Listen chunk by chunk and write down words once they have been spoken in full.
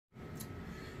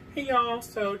Hey y'all,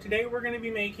 so today we're going to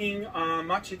be making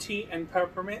matcha tea and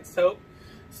peppermint soap.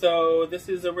 So this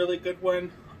is a really good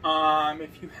one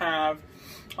if you have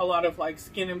a lot of like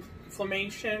skin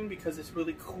inflammation because it's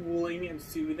really cooling and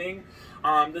soothing.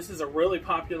 This is a really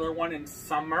popular one in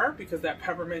summer because that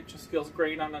peppermint just feels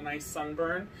great on a nice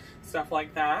sunburn, stuff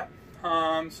like that.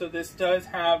 So this does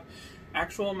have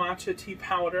actual matcha tea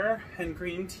powder and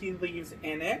green tea leaves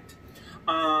in it.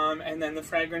 And then the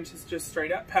fragrance is just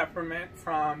straight up peppermint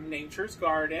from Nature's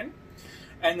Garden.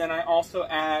 And then I also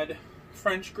add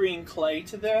French green clay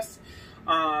to this.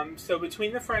 So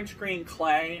between the French green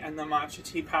clay and the matcha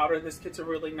tea powder, this gets a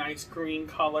really nice green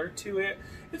color to it.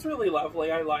 It's really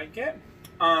lovely. I like it.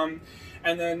 And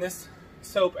then this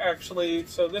soap actually,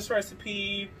 so this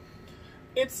recipe,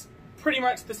 it's pretty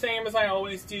much the same as I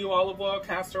always do. Olive oil,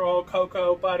 castor oil,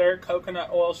 cocoa butter,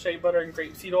 coconut oil, shea butter, and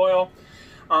grapeseed oil.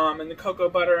 And the cocoa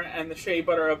butter and the shea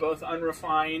butter are both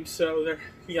unrefined, so they're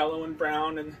yellow and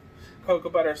brown, and cocoa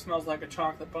butter smells like a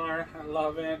chocolate bar. I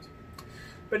love it.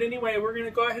 But anyway, we're going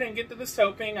to go ahead and get to the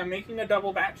soaping. I'm making a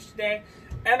double batch today,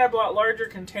 and I bought larger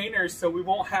containers so we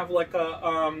won't have like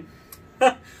a,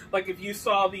 like if you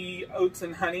saw the oats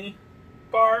and honey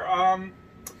bar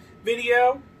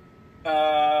video,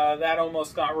 that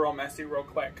almost got real messy real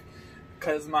quick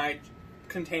because my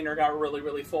container got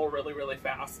really full really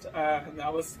fast, and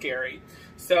that was scary.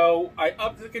 So I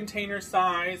upped the container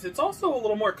size. It's also a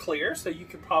little more clear, so you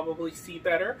can probably see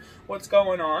better what's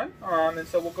going on. And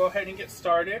so we'll go ahead and get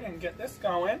started and get this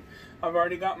going. I've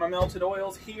already got my melted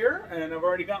oils here, and I've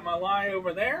already got my lye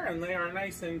over there, and they are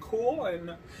nice and cool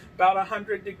and about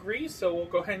 100 degrees, so we'll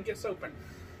go ahead and get soaping.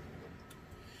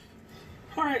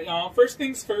 Alright y'all, first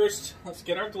things first, let's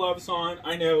get our gloves on.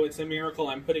 I know it's a miracle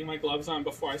I'm putting my gloves on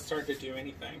before I start to do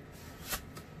anything.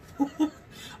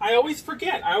 I always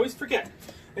forget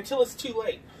until it's too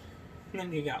late. And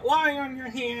then you got lye on your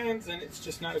hands and it's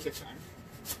just not a good time.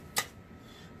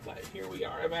 But here we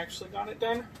are, I've actually got it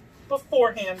done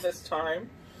beforehand this time.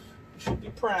 You should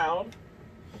be proud.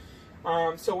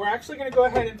 So we're actually going to go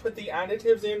ahead and put the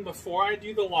additives in before I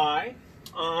do the lye.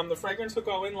 The fragrance will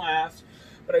go in last.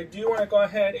 But I do want to go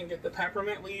ahead and get the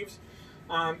peppermint leaves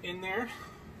in there.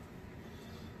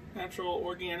 Natural,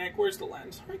 organic. Where's the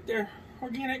lens? Right there.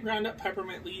 Organic ground up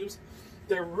peppermint leaves.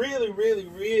 They're really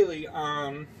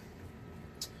I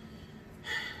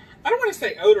don't want to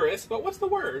say odorous, but what's the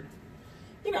word?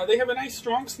 You know, they have a nice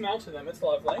strong smell to them. It's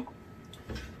lovely.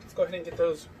 Let's go ahead and get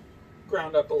those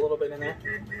ground up a little bit in there.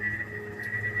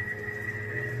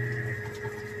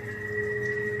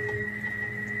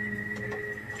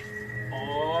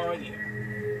 Oh yeah.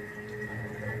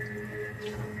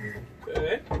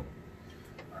 Good.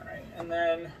 Alright, and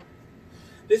then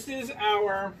this is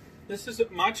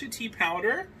matcha tea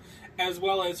powder as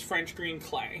well as French green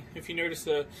clay. If you notice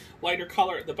the lighter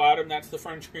color at the bottom, that's the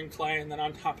French green clay, and then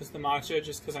on top is the matcha,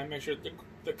 just because I measured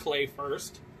the clay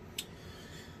first.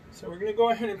 So we're going to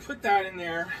go ahead and put that in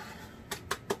there.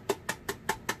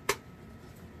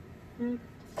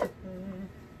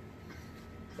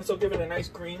 This will give it a nice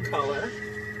green color.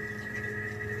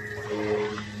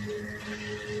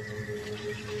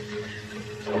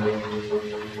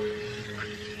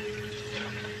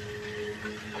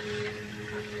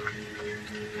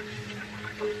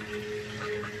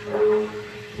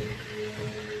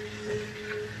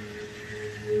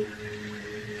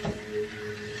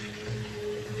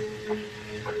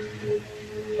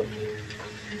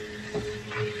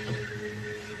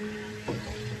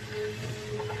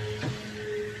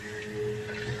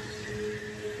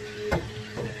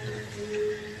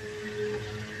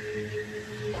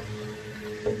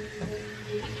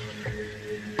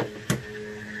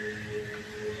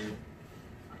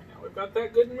 Got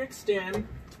that good mixed in,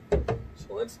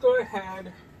 so let's go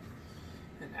ahead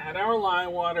and add our lye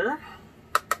water.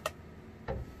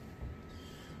 I'm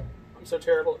so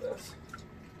terrible at this.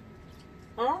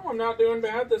 Oh, I'm not doing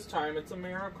bad this time. It's a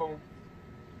miracle.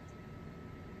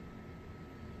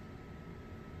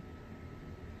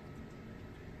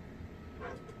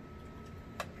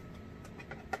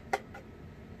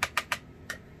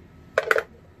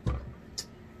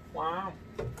 Wow.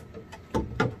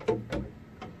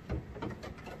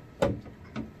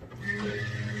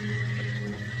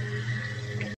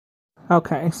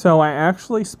 Okay, so I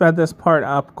actually sped this part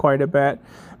up quite a bit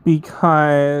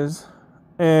because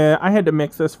I had to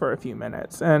mix this for a few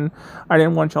minutes, and I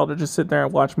didn't want y'all to just sit there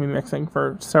and watch me mixing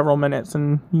for several minutes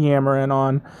and yammering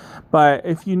on. But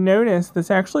if you notice, this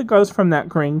actually goes from that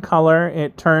green color,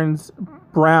 it turns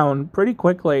brown pretty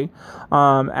quickly,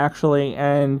 actually,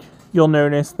 and you'll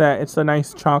notice that it's a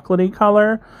nice chocolatey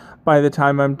color by the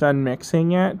time I'm done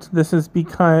mixing it. This is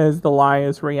because the lye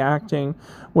is reacting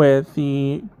with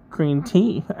the green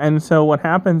tea. And so what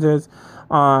happens is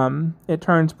it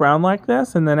turns brown like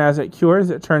this, and then as it cures,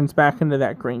 it turns back into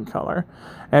that green color.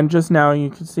 And just now you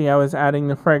can see I was adding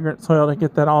the fragrance oil to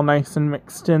get that all nice and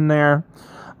mixed in there.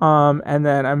 And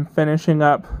then I'm finishing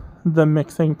up the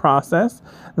mixing process,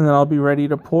 and then I'll be ready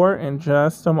to pour in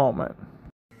just a moment.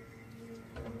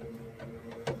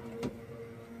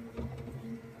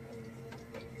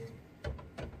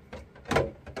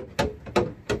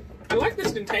 I like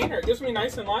this container. It gives me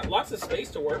nice and lots of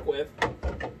space to work with,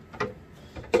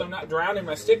 so I'm not drowning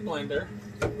my stick blender.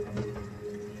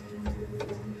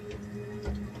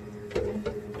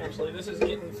 Actually, this is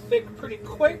getting thick pretty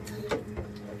quick.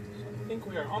 I think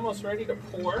we are almost ready to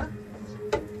pour.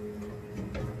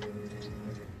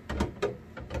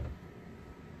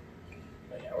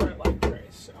 But yeah, we're at light gray,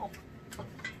 so.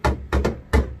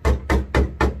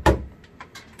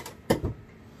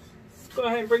 Let's go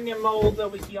ahead and bring your molds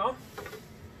over here.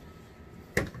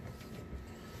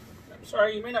 I'm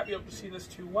sorry, you may not be able to see this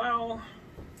too well.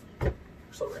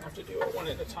 So we're going to have to do it one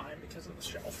at a time because of the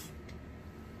shelf.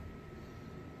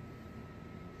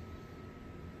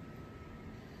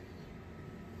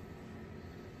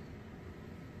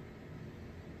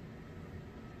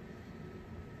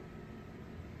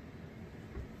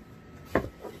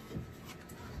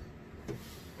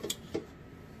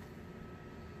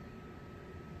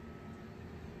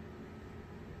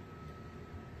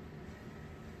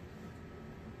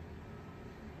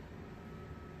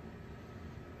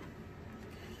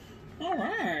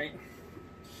 Alright.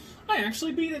 I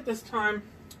actually beat it this time.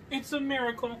 It's a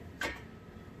miracle.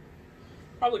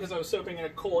 Probably because I was soaping at a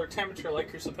cooler temperature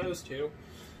like you're supposed to.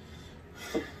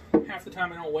 Half the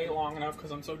time I don't wait long enough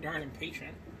because I'm so darn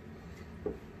impatient.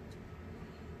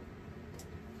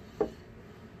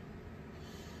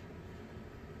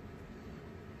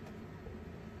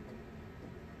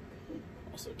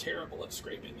 Also terrible at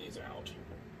scraping these out.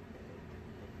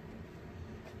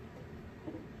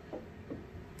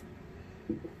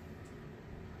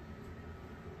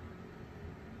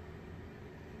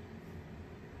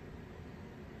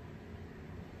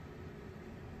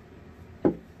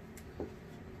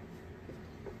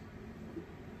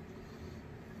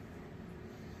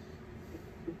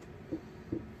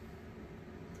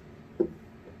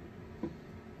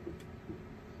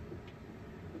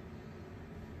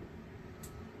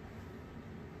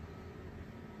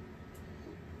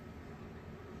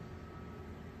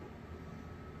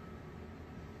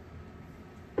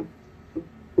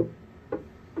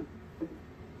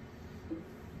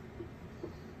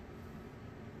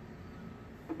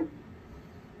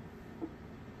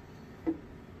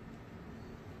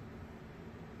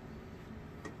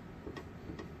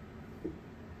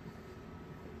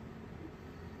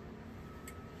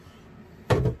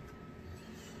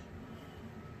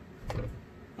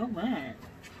 Alright,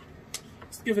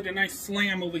 let's give it a nice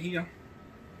slam over here.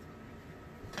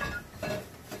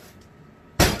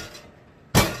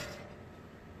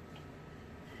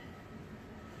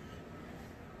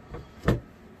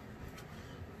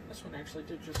 This one actually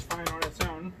did just fine on its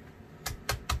own.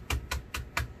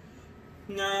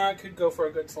 Nah, I could go for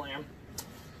a good slam.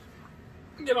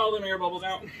 Get all the air bubbles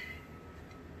out.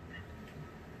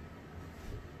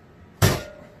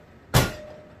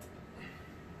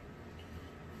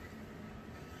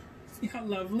 See how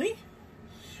lovely?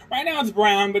 Right now it's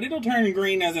brown, but it'll turn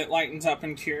green as it lightens up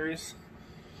and cures.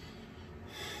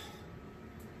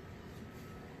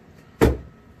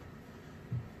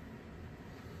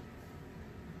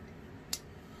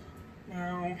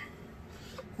 Now,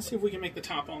 let's see if we can make the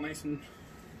top all nice and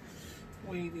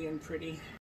wavy and pretty.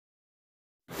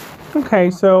 Okay,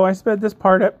 so I sped this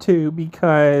part up too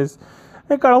because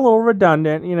it got a little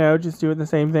redundant, you know, just doing the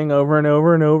same thing over and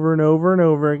over and over and over and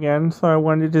over again. So I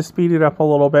wanted to speed it up a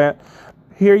little bit.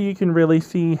 Here you can really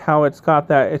see how it's got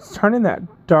that, it's turning that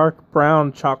dark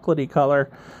brown chocolatey color,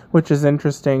 which is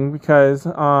interesting because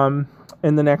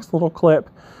in the next little clip,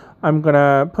 I'm going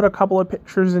to put a couple of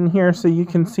pictures in here so you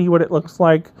can see what it looks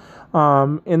like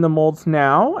in the molds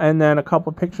now, and then a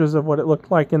couple of pictures of what it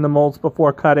looked like in the molds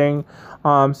before cutting,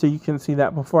 so you can see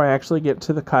that before I actually get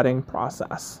to the cutting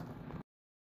process.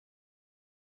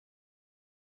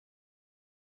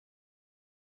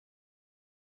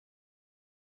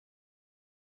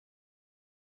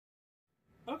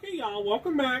 Okay, y'all,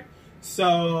 welcome back.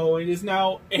 So it is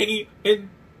now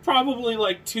probably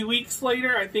like 2 weeks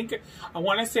later. I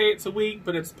want to say it's a week,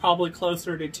 but it's probably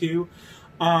closer to 2.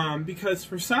 Because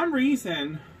for some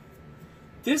reason,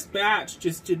 this batch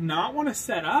just did not want to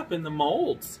set up in the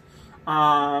molds.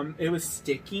 It was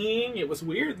sticking. It was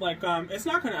weird. Like, it's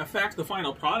not going to affect the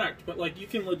final product, but like you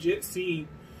can legit see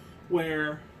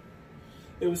where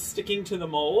it was sticking to the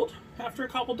mold after a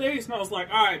couple days. And I was like,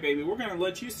 all right, baby, we're going to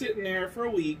let you sit in there for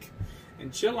a week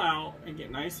and chill out and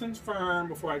get nice and firm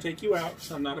before I take you out,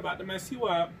 so I'm not about to mess you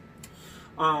up.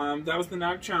 That was the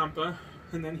Nag Champa.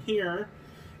 And then here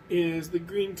is the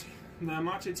green tea, the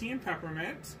matcha tea and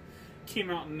peppermint.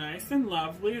 Came out nice and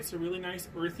lovely. It's a really nice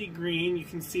earthy green. You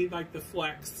can see like the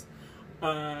flecks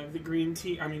of the green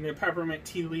tea, the peppermint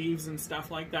tea leaves and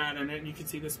stuff like that in it. And you can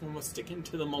see this one was sticking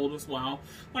to the mold as well.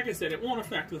 Like I said, it won't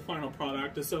affect the final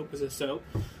product. The soap is a soap.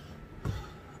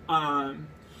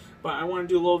 But I want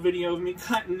to do a little video of me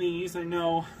cutting these. I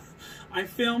know I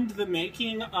filmed the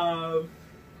making of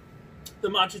the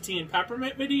matcha tea and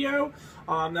peppermint video.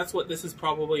 That's what this is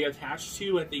probably attached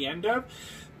to at the end of.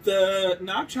 The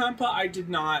Nag Champa I did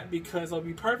not, because I'll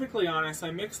be perfectly honest, I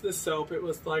mixed this soap. It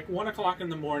was like 1 o'clock in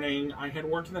the morning. I had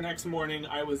worked the next morning.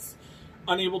 I was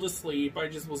unable to sleep. I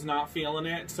just was not feeling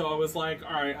it. So I was like,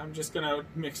 all right, I'm just going to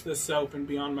mix this soap and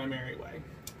be on my merry way.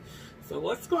 So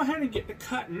let's go ahead and get to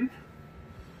cutting.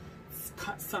 Let's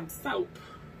cut some soap.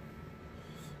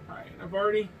 All right, I've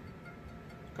already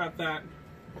got that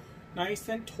nice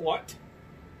and taut.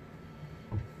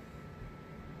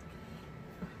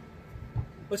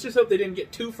 Let's just hope they didn't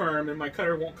get too firm and my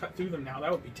cutter won't cut through them now.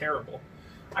 That would be terrible.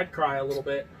 I'd cry a little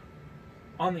bit.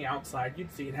 On the outside,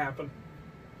 you'd see it happen.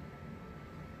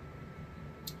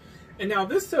 And now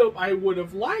this soap, I would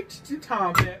have liked to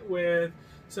top it with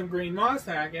some green moss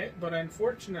agate, but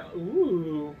unfortunately,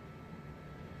 ooh,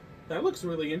 that looks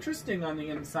really interesting on the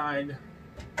inside.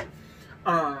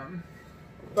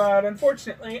 But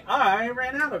unfortunately, I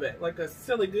ran out of it like a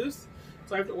silly goose,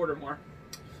 so I have to order more.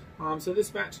 So this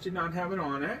batch did not have it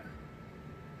on it.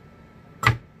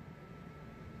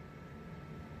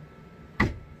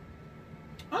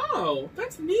 Oh,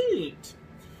 that's neat.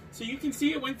 So you can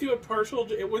see it went through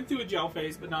a gel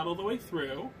phase, but not all the way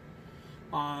through.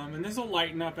 And this will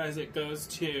lighten up as it goes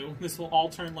too. This will all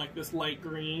turn like this light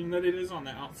green that it is on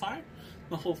the outside,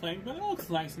 the whole thing, but it looks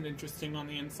nice and interesting on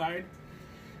the inside.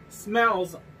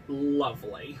 Smells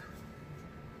lovely.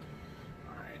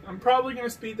 I'm probably going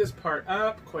to speed this part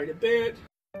up quite a bit.